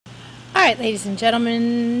Alright, ladies and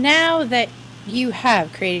gentlemen, now that you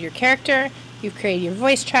have created your character, you've created your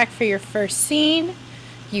voice track for your first scene,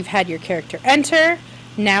 you've had your character enter,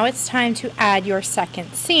 now it's time to add your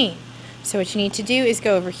second scene. So what you need to do is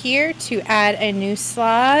go over here to add a new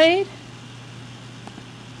slide,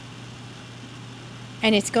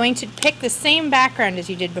 and it's going to pick the same background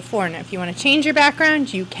as you did before. Now if you want to change your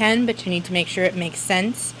background, you can, but you need to make sure it makes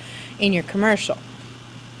sense in your commercial.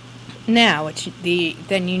 Now,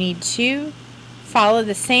 then you need to follow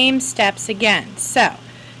the same steps again. So,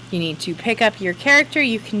 you need to pick up your character.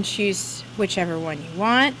 You can choose whichever one you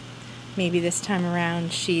want. Maybe this time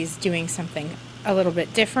around she's doing something a little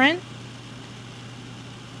bit different.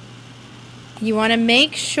 You want to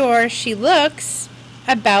make sure she looks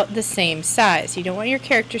about the same size. You don't want your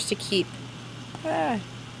characters to keep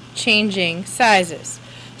changing sizes.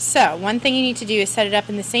 So, one thing you need to do is set it up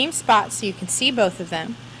in the same spot so you can see both of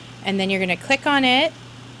them. And then you're going to click on it.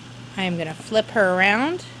 I'm going to flip her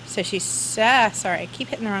around. So she's, sorry, I keep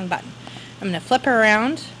hitting the wrong button. I'm going to flip her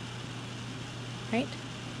around. Right?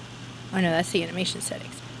 Oh no, that's the animation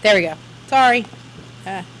settings. There we go. Sorry.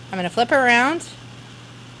 I'm going to flip her around.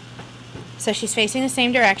 So she's facing the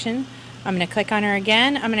same direction. I'm going to click on her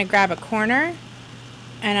again. I'm going to grab a corner.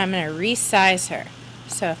 And I'm going to resize her.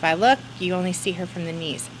 So if I look, you only see her from the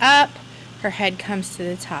knees up. Her head comes to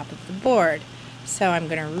the top of the board. So I'm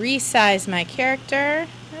going to resize my character,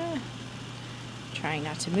 trying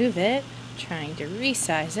not to move it, trying to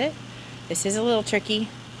resize it. This is a little tricky.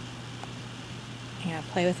 I'm going to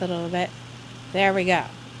play with it a little bit. There we go.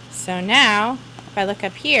 So now, if I look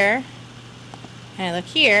up here, and I look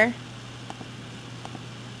here,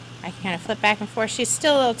 I can kind of flip back and forth. She's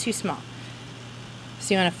still a little too small.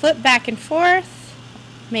 So you want to flip back and forth,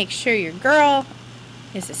 make sure your girl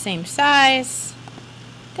is the same size.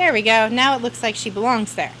 There we go. Now it looks like she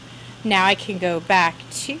belongs there. Now I can go back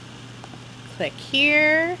to click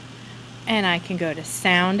here, and I can go to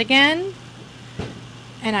sound again,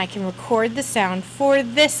 and I can record the sound for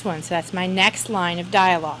this one. So that's my next line of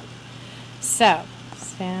dialogue. So,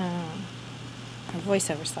 sound, or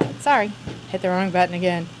voiceover slide. Sorry, hit the wrong button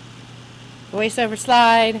again. Voiceover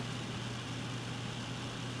slide,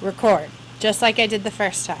 record, just like I did the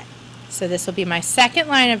first time. So this will be my second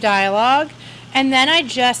line of dialogue. And then I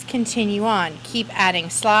just continue on. Keep adding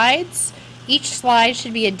slides. Each slide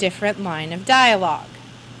should be a different line of dialogue.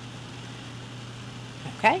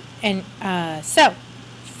 Okay? And so,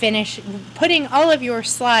 finish putting all of your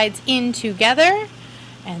slides in together,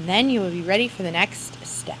 and then you will be ready for the next